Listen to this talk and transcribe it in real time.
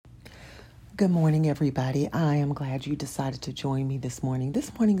Good morning, everybody. I am glad you decided to join me this morning.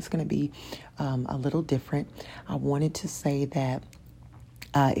 This morning is going to be a little different. I wanted to say that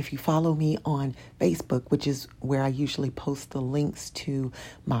if you follow me on Facebook, which is where I usually post the links to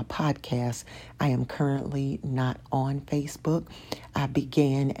my podcast, I am currently not on Facebook. I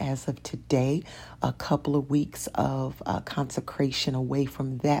began as of today a couple of weeks of consecration away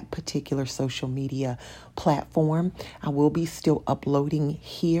from that particular social media platform. I will be still uploading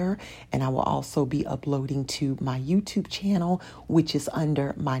here, and I will also be uploading to my YouTube channel, which is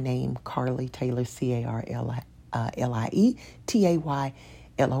under my name, Carlie Taylor, CarlieTaylor,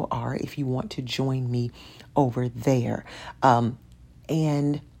 if you want to join me over there.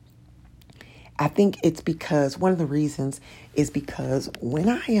 And I think it's because one of the reasons is because when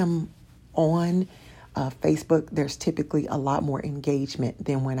I am on Facebook, there's typically a lot more engagement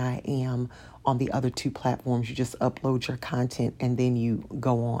than when I am on the other two platforms. You just upload your content and then you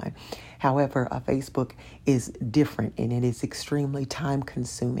go on. However, Facebook is different and it is extremely time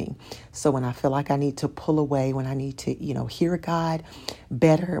consuming. So when I feel like I need to pull away, when I need to, hear God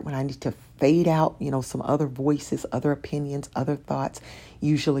better, when I need to fade out, some other voices, other opinions, other thoughts,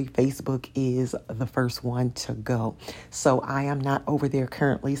 usually Facebook is the first one to go. So I am not over there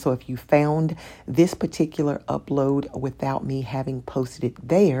currently. So if you found this particular upload without me having posted it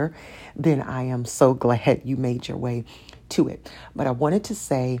there, then I am so glad you made your way to it. But I wanted to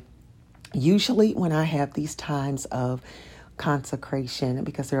say, usually when I have these times of consecration,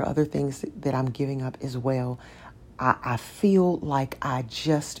 because there are other things that I'm giving up as well, I feel like I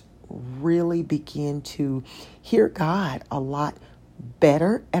just really begin to hear God a lot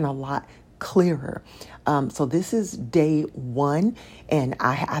better and a lot clearer. So this is day one. And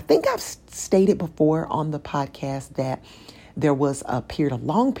I think I've stated before on the podcast that there was a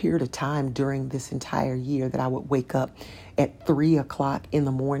long period of time during this entire year that I would wake up at 3 o'clock in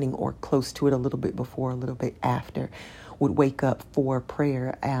the morning or close to it, a little bit before, a little bit after, would wake up for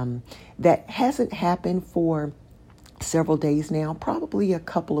prayer. That hasn't happened for several days now, probably a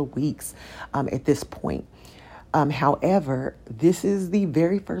couple of weeks at this point. However, this is the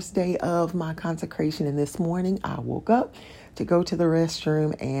very first day of my consecration, and this morning I woke up to go to the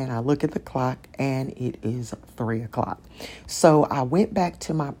restroom and I look at the clock and it is 3 o'clock. So I went back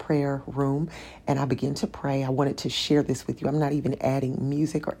to my prayer room and I began to pray. I wanted to share this with you. I'm not even adding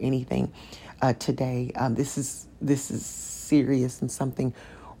music or anything today. This is serious and something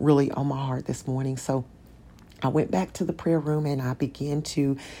really on my heart this morning. So I went back to the prayer room and I began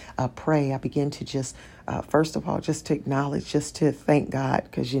to pray. I began to just, first of all, just to acknowledge, just to thank God,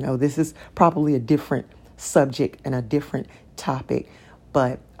 because, this is probably a different subject and a different topic,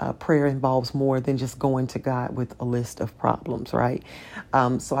 but prayer involves more than just going to God with a list of problems, right?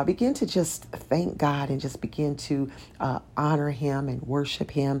 So I began to just thank God and just begin to honor him and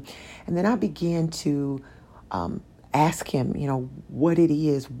worship him. And then I began to ask him, what it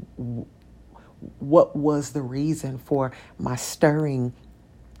is, what was the reason for my stirring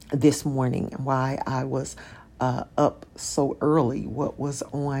this morning and why I was up so early? What was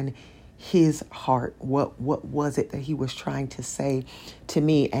on his heart? What was it that he was trying to say to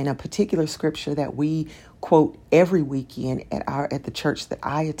me? And a particular scripture that we quote every weekend at the church that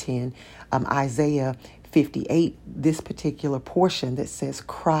I attend, Isaiah 58, this particular portion that says,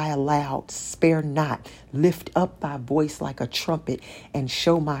 "Cry aloud, spare not, lift up thy voice like a trumpet, and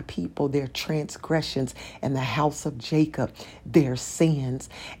show my people their transgressions and the house of Jacob their sins."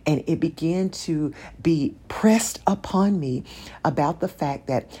 And it began to be pressed upon me about the fact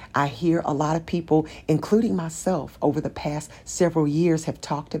that I hear a lot of people, including myself, over the past several years have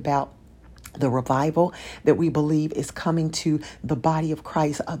talked about the revival that we believe is coming to the body of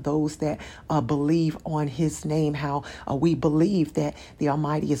Christ, those that believe on his name, how we believe that the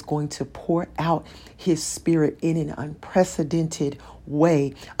Almighty is going to pour out his spirit in an unprecedented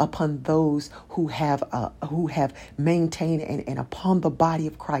way upon those who have maintained and upon the body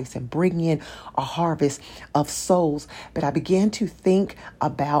of Christ and bring in a harvest of souls. But I began to think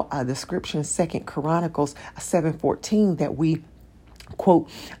about the scripture in 2 Chronicles 7:14 that we quote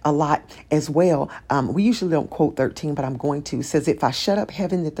a lot as well. We usually don't quote 13, but I'm going to. It says, "If I shut up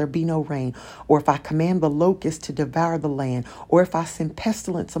heaven that there be no rain, or if I command the locust to devour the land, or if I send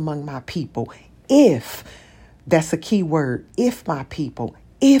pestilence among my people, if," that's a key word, "if my people,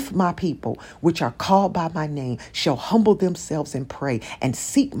 which are called by my name, shall humble themselves and pray and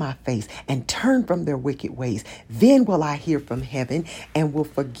seek my face and turn from their wicked ways, then will I hear from heaven and will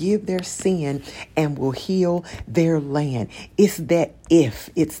forgive their sin and will heal their land." It's that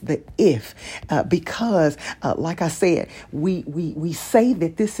if. It's the if. Because, like I said, we say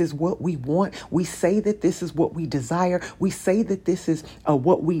that this is what we want. We say that this is what we desire. We say that this is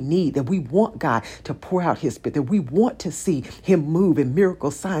what we need, that we want God to pour out his spirit, that we want to see him move in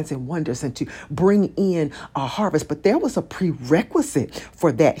miracles, signs, and wonders, and to bring in a harvest. But there was a prerequisite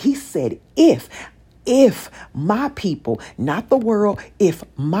for that. He said, if my people, not the world, if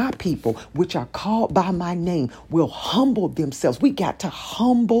my people, which are called by my name, will humble themselves. We got to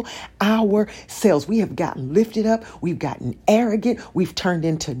humble ourselves. We have gotten lifted up. We've gotten arrogant. We've turned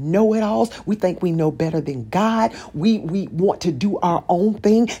into know-it-alls. We think we know better than God. We want to do our own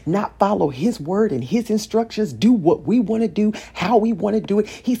thing, not follow his word and his instructions, do what we want to do, how we want to do it.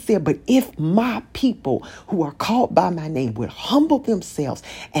 He said, but if my people who are called by my name would humble themselves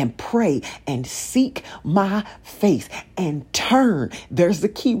and pray and seek my face and turn, there's the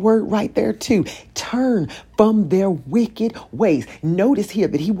key word right there too, turn from their wicked ways. Notice here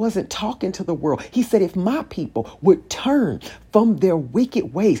that he wasn't talking to the world. He said, if my people would turn from their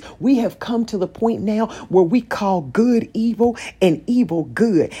wicked ways. We have come to the point now where we call good evil and evil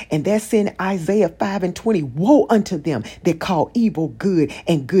good. And that's in Isaiah 5:20. Woe unto them that call evil good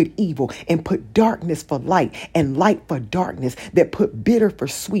and good evil, and put darkness for light and light for darkness, that put bitter for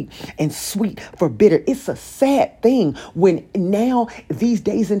sweet and sweet for bitter. It's a sad thing when now these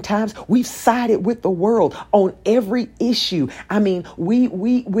days and times we've sided with the world on every issue. I mean, we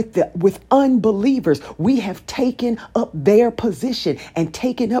with unbelievers, we have taken up their position and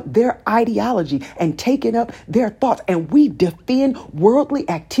taken up their ideology and taken up their thoughts, and we defend worldly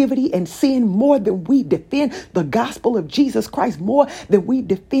activity and sin more than we defend the gospel of Jesus Christ, more than we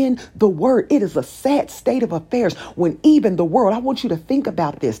defend the word. It is a sad state of affairs when even the world, I want you to think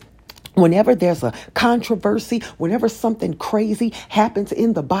about this. Whenever there's a controversy, whenever something crazy happens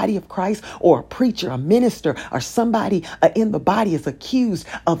in the body of Christ, or a preacher, a minister, or somebody in the body is accused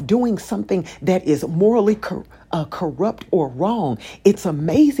of doing something that is morally corrupt or wrong, it's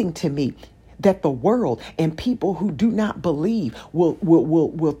amazing to me that the world and people who do not believe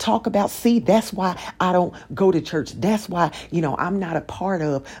will talk about, see, that's why I don't go to church. That's why, I'm not a part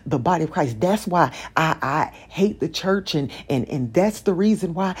of the body of Christ. That's why I hate the church. And that's the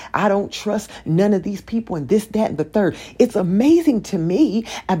reason why I don't trust none of these people, and this, that, and the third. It's amazing to me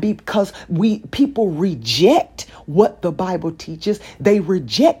because people reject what the Bible teaches. They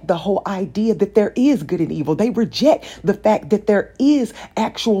reject the whole idea that there is good and evil. They reject the fact that there is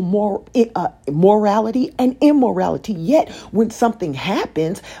actual morality and immorality. Yet when something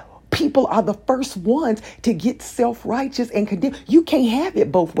happens, people are the first ones to get self-righteous and condemn. You can't have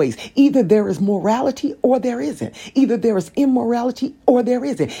it both ways. Either there is morality or there isn't. Either there is immorality or there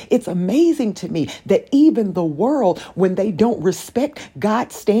isn't. It's amazing to me that even the world, when they don't respect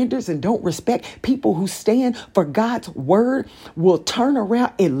God's standards and don't respect people who stand for God's word, will turn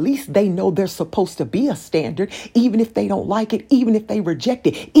around. At least they know there's supposed to be a standard, even if they don't like it, even if they reject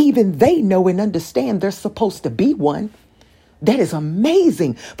it. Even they know and understand there's supposed to be one. That is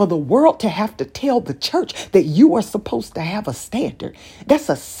amazing for the world to have to tell the church that you are supposed to have a standard. That's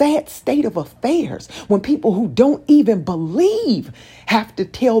a sad state of affairs when people who don't even believe have to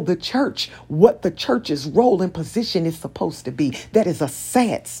tell the church what the church's role and position is supposed to be. That is a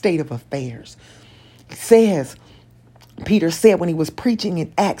sad state of affairs. Peter said when he was preaching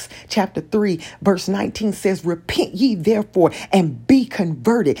in Acts chapter 3, verse 19 says, repent ye therefore and be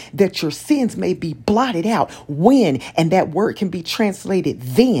converted, that your sins may be blotted out when, and that word can be translated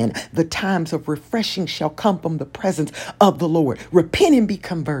then, the times of refreshing shall come from the presence of the Lord. Repent and be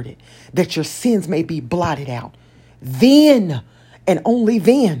converted, that your sins may be blotted out. Then, and only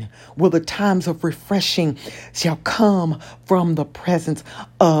then, will the times of refreshing shall come from the presence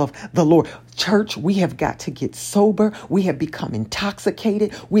of the Lord. Church, we have got to get sober. We have become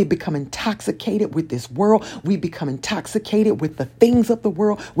intoxicated. We have become intoxicated with this world. We become intoxicated with the things of the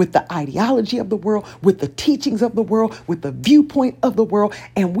world, with the ideology of the world, with the teachings of the world, with the viewpoint of the world.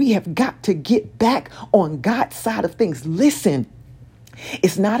 And we have got to get back on God's side of things. Listen.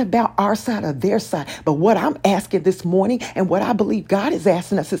 It's not about our side or their side. But what I'm asking this morning, and what I believe God is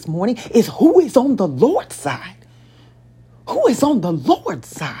asking us this morning, is who is on the Lord's side? Who is on the Lord's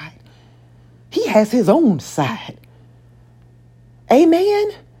side? He has his own side.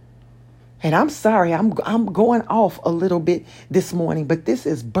 Amen. And I'm sorry, I'm going off a little bit this morning, but this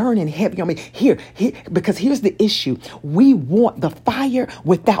is burning heavy on me. Here, because here's the issue. We want the fire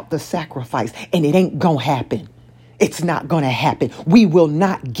without the sacrifice, and it ain't gonna happen. It's not going to happen. We will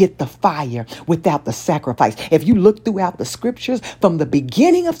not get the fire without the sacrifice. If you look throughout the scriptures, from the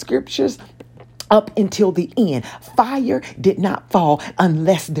beginning of scriptures up until the end. Fire did not fall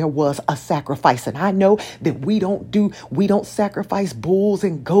unless there was a sacrifice. And I know that we don't sacrifice bulls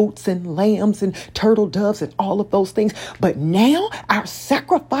and goats and lambs and turtle doves and all of those things. But now our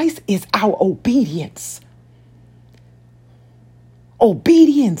sacrifice is our obedience.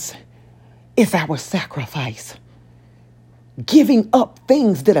 Obedience is our sacrifice. Giving up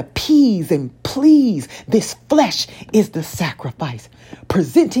things that appease and please this flesh is the sacrifice.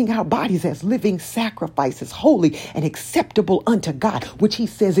 Presenting our bodies as living sacrifices, holy and acceptable unto God, which he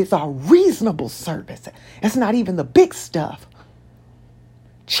says is our reasonable service. That's not even the big stuff.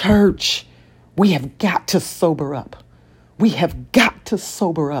 Church, we have got to sober up. We have got to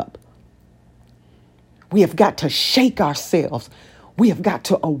sober up. We have got to shake ourselves. We have got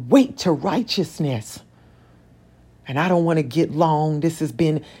to awake to righteousness. And I don't want to get long. This has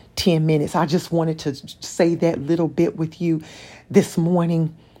been 10 minutes. I just wanted to say that little bit with you this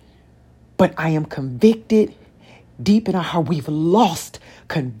morning. But I am convicted deep in our heart. We've lost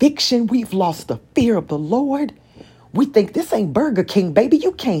conviction. We've lost the fear of the Lord. We think this ain't Burger King, baby.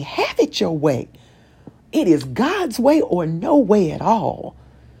 You can't have it your way. It is God's way or no way at all.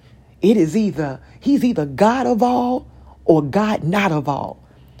 He's either God of all or God not of all.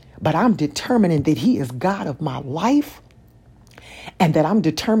 But I'm determining that he is God of my life and that I'm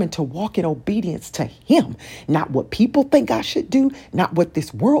determined to walk in obedience to him. Not what people think I should do, not what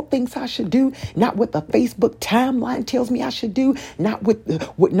this world thinks I should do, not what the Facebook timeline tells me I should do, not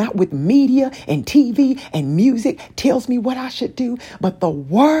with media and TV and music tells me what I should do, but the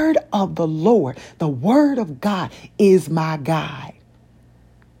word of the Lord, the word of God is my guide.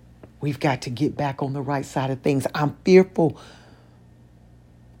 We've got to get back on the right side of things. I'm fearful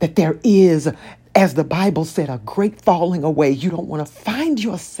that there is, as the Bible said, a great falling away. You don't want to find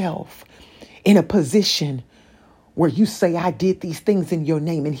yourself in a position where you say, I did these things in your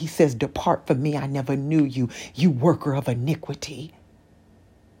name. And he says, depart from me. I never knew you, you worker of iniquity.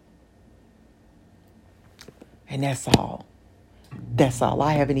 And that's all. That's all.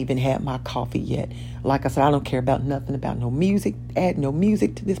 I haven't even had my coffee yet. Like I said, I don't care about nothing about no music, add no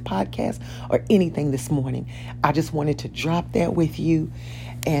music to this podcast or anything this morning. I just wanted to drop that with you.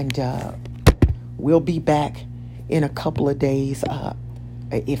 And we'll be back in a couple of days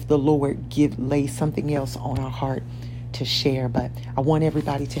if the Lord lays something else on our heart to share. But I want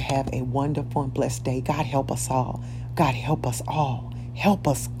everybody to have a wonderful and blessed day. God help us all. God help us all. Help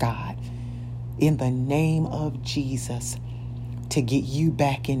us, God, in the name of Jesus, to get you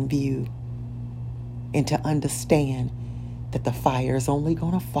back in view and to understand that the fire is only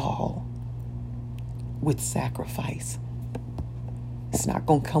going to fall with sacrifice. It's not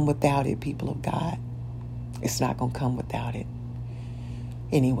going to come without it, people of God. It's not going to come without it.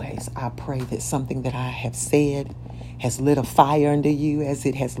 Anyways, I pray that something that I have said has lit a fire under you as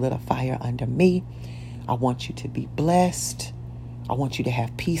it has lit a fire under me. I want you to be blessed. I want you to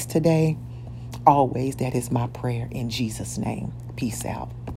have peace today. Always, that is my prayer in Jesus' name. Peace out.